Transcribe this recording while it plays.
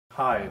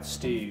Hi, it's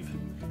Steve.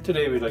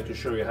 Today we'd like to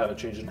show you how to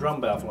change the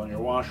drum baffle on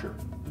your washer.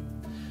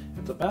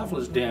 If the baffle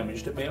is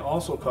damaged, it may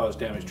also cause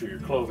damage to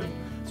your clothing.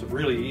 It's a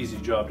really easy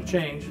job to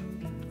change.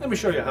 Let me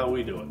show you how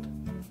we do it.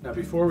 Now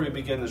before we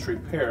begin this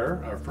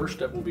repair, our first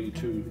step will be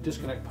to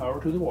disconnect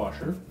power to the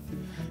washer.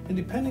 And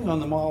depending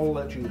on the model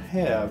that you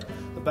have,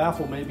 the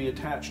baffle may be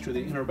attached to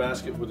the inner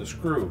basket with a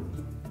screw.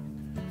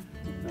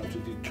 Now to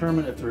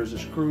determine if there is a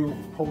screw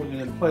holding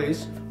it in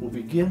place, we'll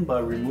begin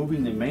by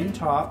removing the main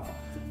top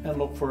and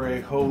look for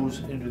a hose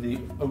into the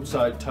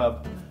outside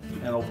tub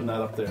and open that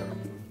up there.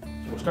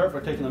 So we'll start by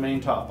taking the main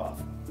top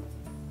off.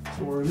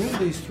 So we'll remove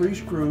these 3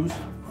 screws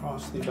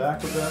across the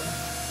back of that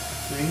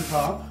main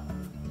top.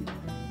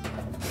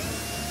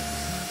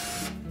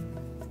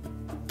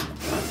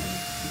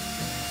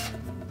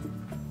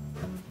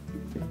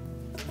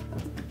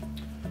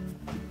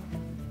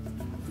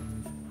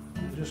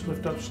 And just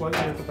lift up slightly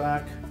at the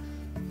back,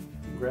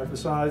 grab the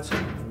sides,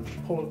 and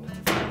just pull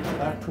it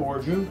back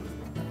towards you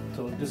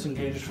until it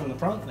disengages from the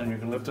front, then you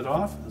can lift it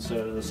off and set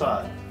it to the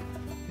side.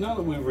 Now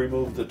that we've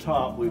removed the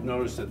top, we've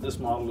noticed that this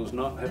model does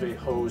not have a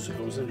hose that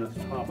goes into the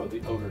top of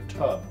the outer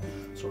tub,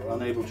 so we're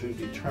unable to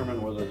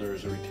determine whether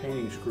there's a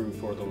retaining screw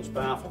for those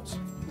baffles.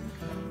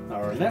 Now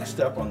our next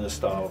step on this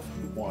style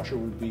of washer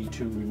would be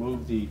to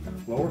remove the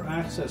lower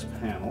access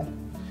panel,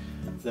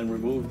 then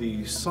remove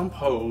the sump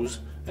hose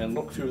and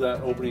look through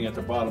that opening at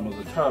the bottom of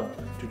the tub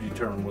to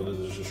determine whether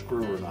there's a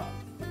screw or not.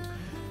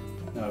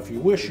 Now if you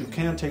wish, you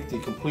can take the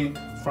complete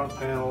front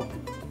panel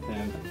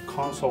and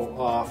console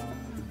off.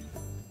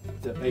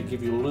 That may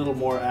give you a little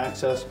more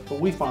access,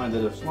 but we find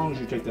that as long as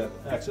you take that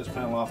access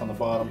panel off on the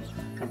bottom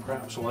and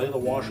perhaps lay the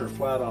washer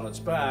flat on its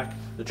back,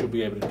 that you'll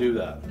be able to do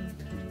that.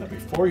 Now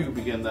before you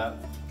begin that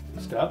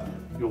step,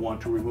 you'll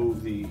want to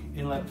remove the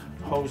inlet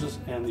hoses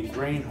and the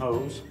drain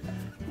hose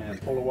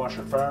and pull the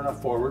washer far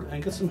enough forward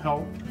and get some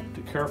help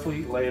to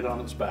carefully lay it on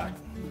its back.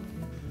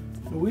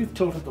 Now we've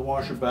tilted the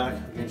washer back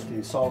against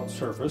the solid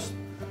surface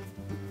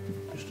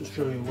just to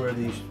show you where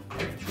these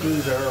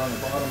screws are on the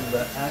bottom of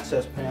that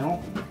access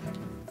panel.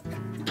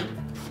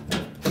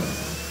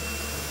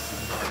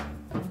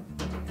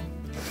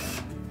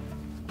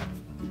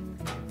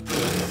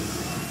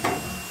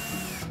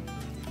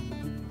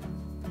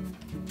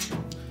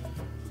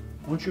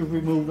 Once you've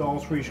removed all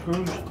 3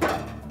 screws,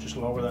 just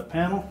lower that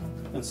panel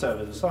and set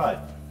it aside.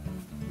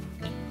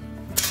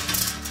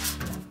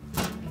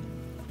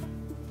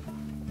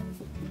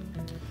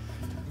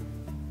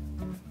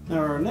 Now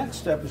our next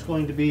step is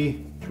going to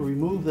be to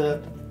remove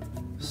that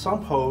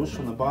sump hose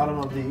from the bottom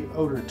of the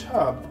outer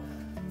tub,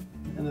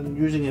 and then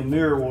using a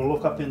mirror we'll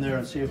look up in there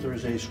and see if there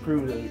is a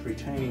screw that is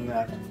retaining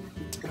that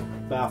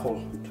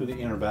baffle to the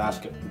inner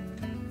basket.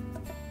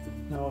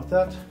 Now with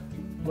that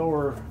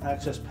lower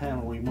access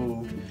panel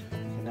removed, you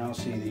can now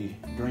see the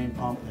drain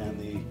pump and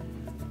the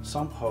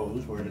sump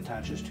hose where it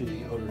attaches to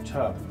the outer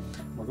tub.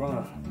 We're going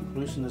to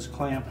loosen this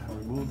clamp and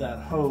remove that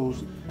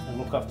hose and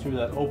look up through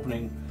that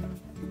opening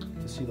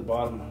to see the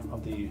bottom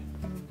of the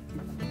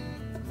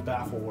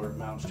baffle where it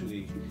mounts to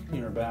the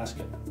inner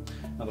basket.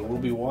 Now there will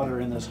be water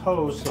in this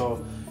hose,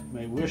 so you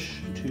may wish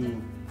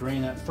to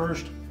drain that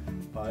first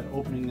by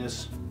opening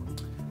this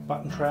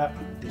button trap.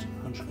 Just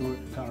unscrew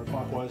it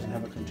counterclockwise and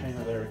have a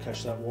container there to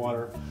catch that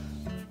water.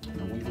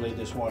 And we've laid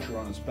this washer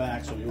on its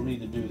back, so you'll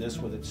need to do this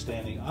with it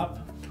standing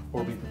up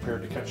or be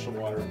prepared to catch the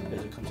water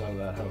as it comes out of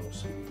that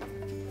hose.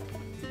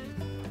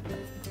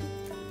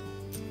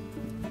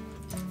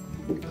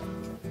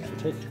 So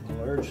take a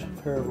large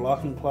pair of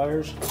locking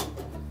pliers,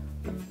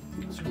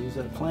 squeeze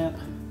that clamp,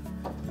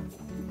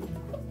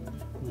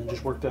 and then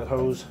just work that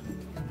hose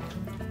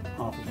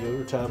off of the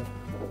outer tub.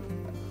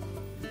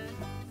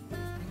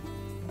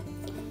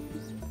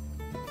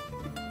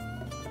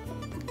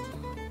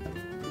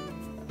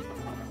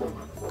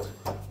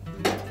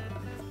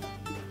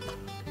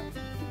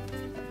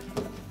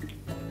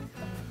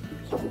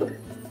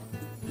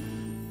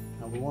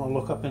 Now we want to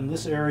look up in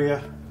this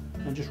area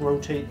and just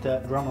rotate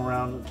that drum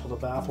around until the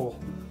baffle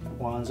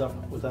lines up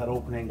with that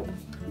opening,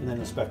 and then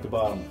inspect the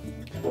bottom.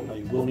 Now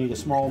you will need a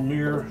small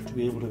mirror to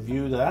be able to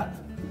view that,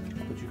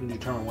 but you can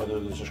determine whether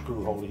there's a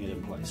screw holding it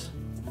in place.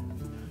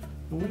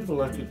 And we've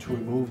elected to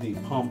remove the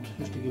pump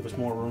just to give us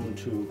more room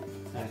to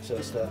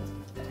access that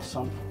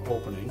sump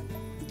opening.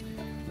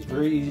 It's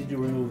very easy to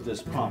remove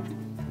this pump.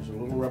 There's a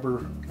little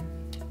rubber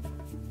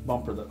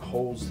bumper that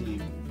holds the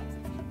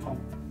pump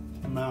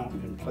mount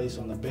in place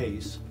on the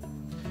base.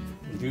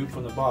 And viewed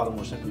from the bottom,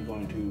 we're simply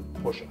going to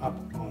push up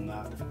on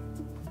that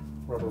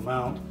rubber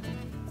mount,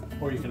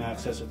 or you can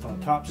access it from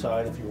the top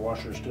side if your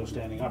washer is still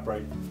standing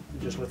upright. You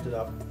just lift it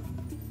up.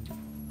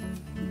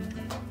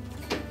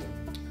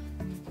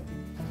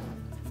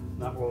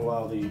 That will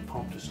allow the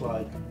pump to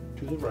slide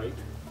to the right.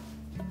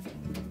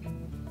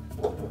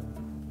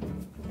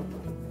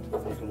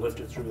 You can lift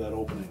it through that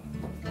opening.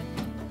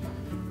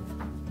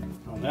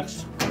 Now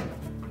next,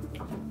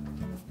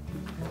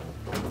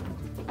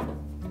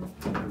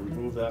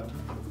 remove that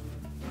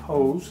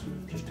hose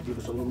just to give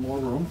us a little more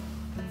room.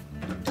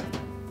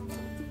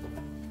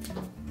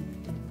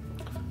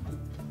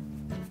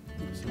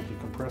 Simply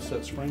compress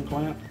that spring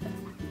clamp,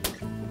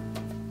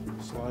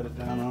 slide it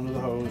down onto the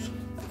hose.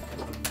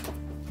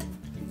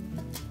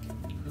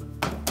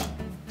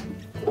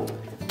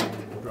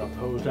 Drop the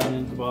hose down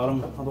into the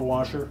bottom of the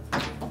washer,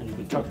 and you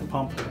can tuck the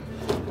pump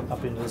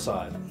up into the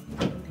side.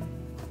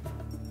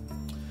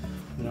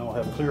 You now we'll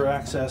have clear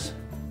access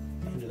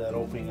into that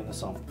opening in the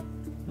sump.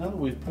 Now that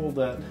we've pulled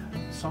that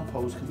sump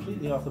hose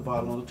completely off the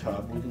bottom of the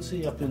tub, we can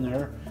see up in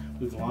there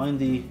we've lined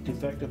the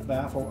defective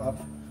baffle up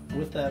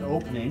with that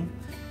opening,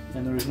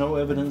 and there is no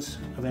evidence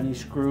of any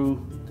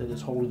screw that is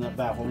holding that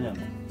baffle in.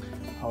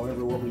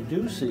 However, what we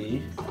do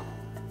see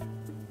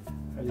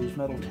are these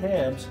metal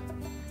tabs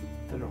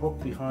that are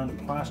hooked behind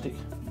a plastic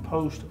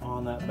post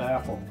on that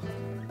baffle.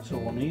 So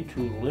we'll need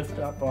to lift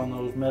up on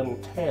those metal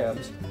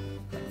tabs.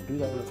 We'll do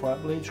that with a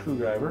flat blade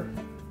screwdriver.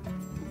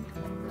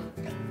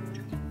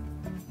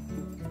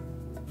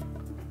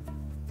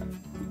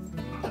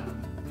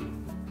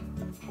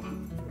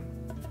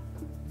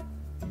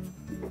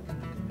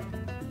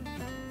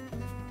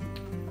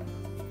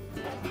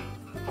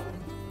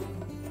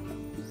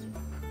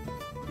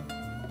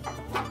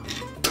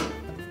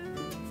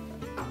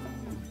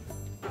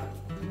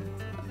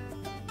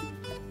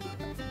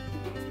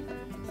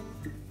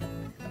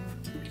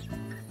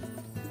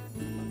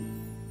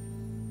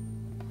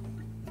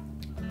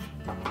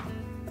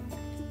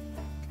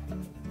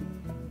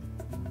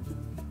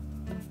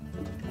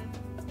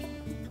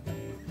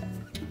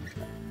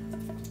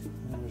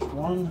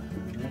 One.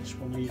 Next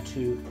we'll need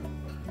to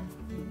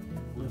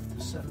lift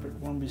the separate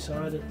one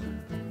beside it.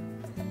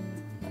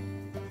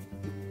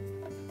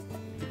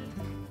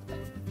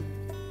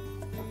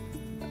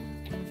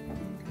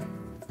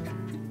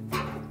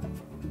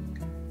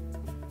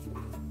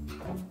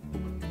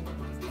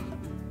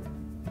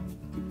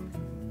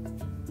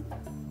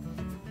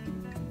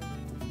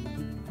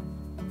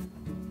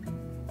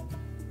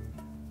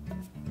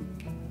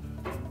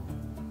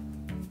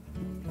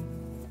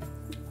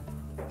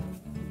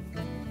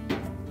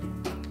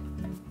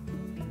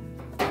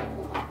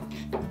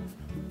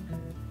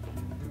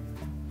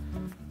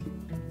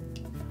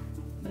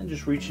 And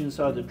just reach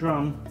inside the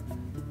drum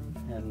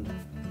and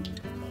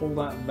pull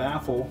that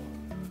baffle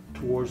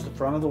towards the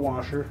front of the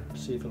washer,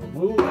 see if it'll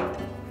move,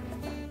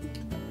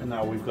 and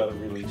now we've got it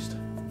released.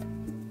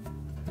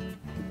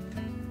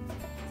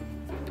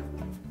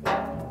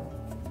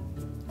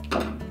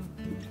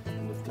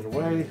 Lift it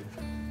away.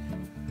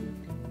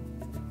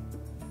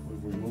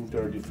 We've removed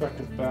our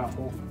defective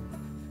baffle.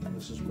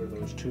 This is where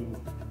those two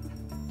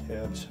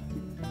tabs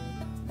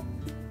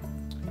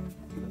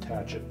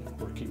attach it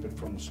or keep it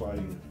from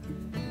sliding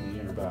in the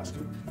inner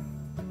basket.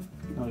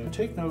 Now you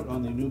take note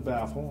on the new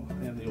baffle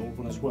and the old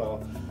one as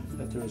well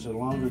that there's a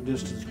longer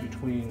distance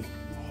between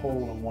a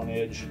hole and one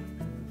edge.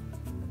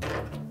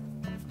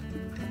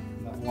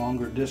 And that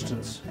longer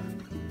distance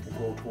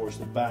will go towards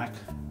the back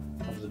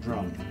of the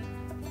drum.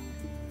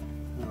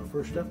 Now our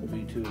first step will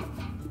be to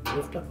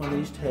lift up on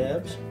these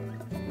tabs.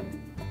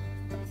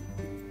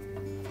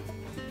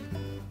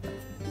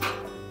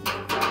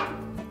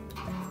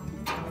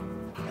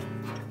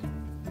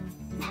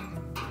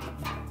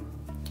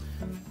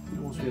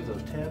 We have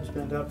those tabs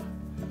bent up.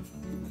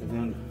 We can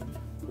then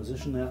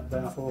position that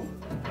baffle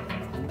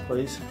in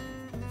place.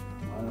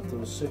 Line up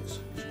those 6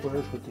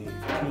 squares with the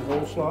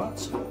keyhole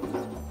slots.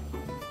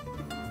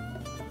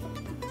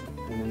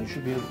 And then you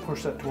should be able to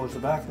push that towards the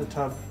back of the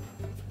tub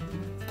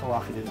to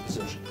lock it into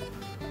position.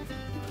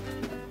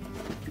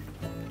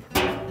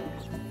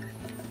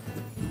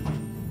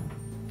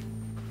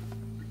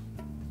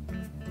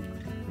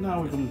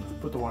 Now we can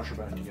put the washer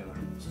back together.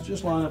 So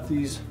just line up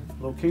these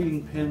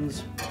locating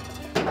pins,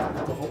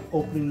 the whole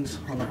openings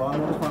on the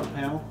bottom of the front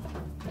panel.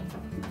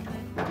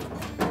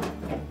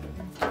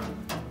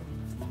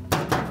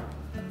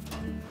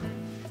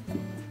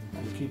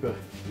 And keep a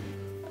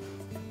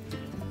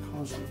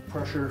constant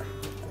pressure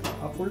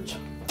upwards.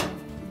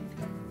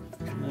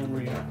 And then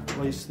we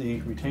place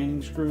the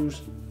retaining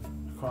screws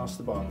across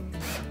the bottom.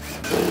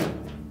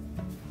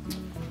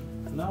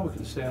 And now we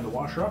can stand the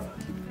washer up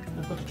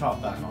and put the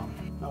top back on.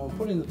 Now we're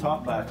putting the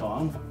top back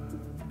on.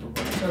 We're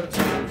going to set it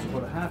so there's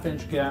about a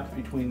half-inch gap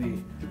between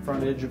the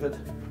front edge of it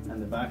and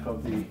the back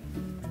of the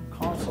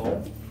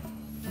console.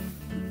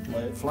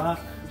 Lay it flat,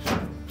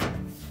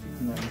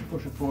 and then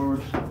push it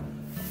forward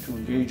to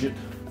engage it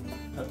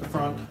at the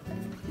front,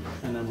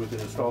 and then we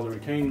can install the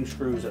retaining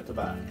screws at the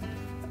back.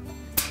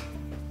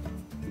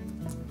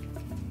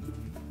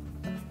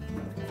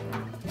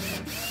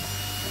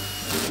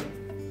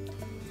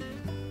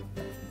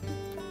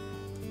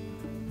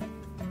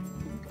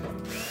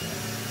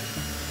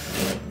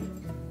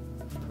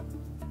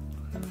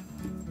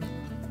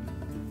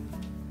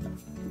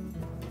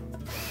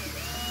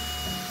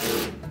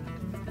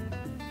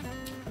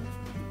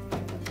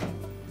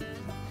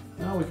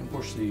 Now we can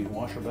push the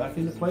washer back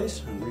into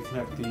place and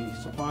reconnect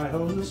the supply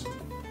hoses.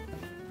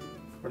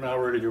 We're now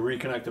ready to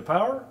reconnect the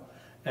power,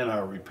 and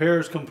our repair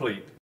is complete.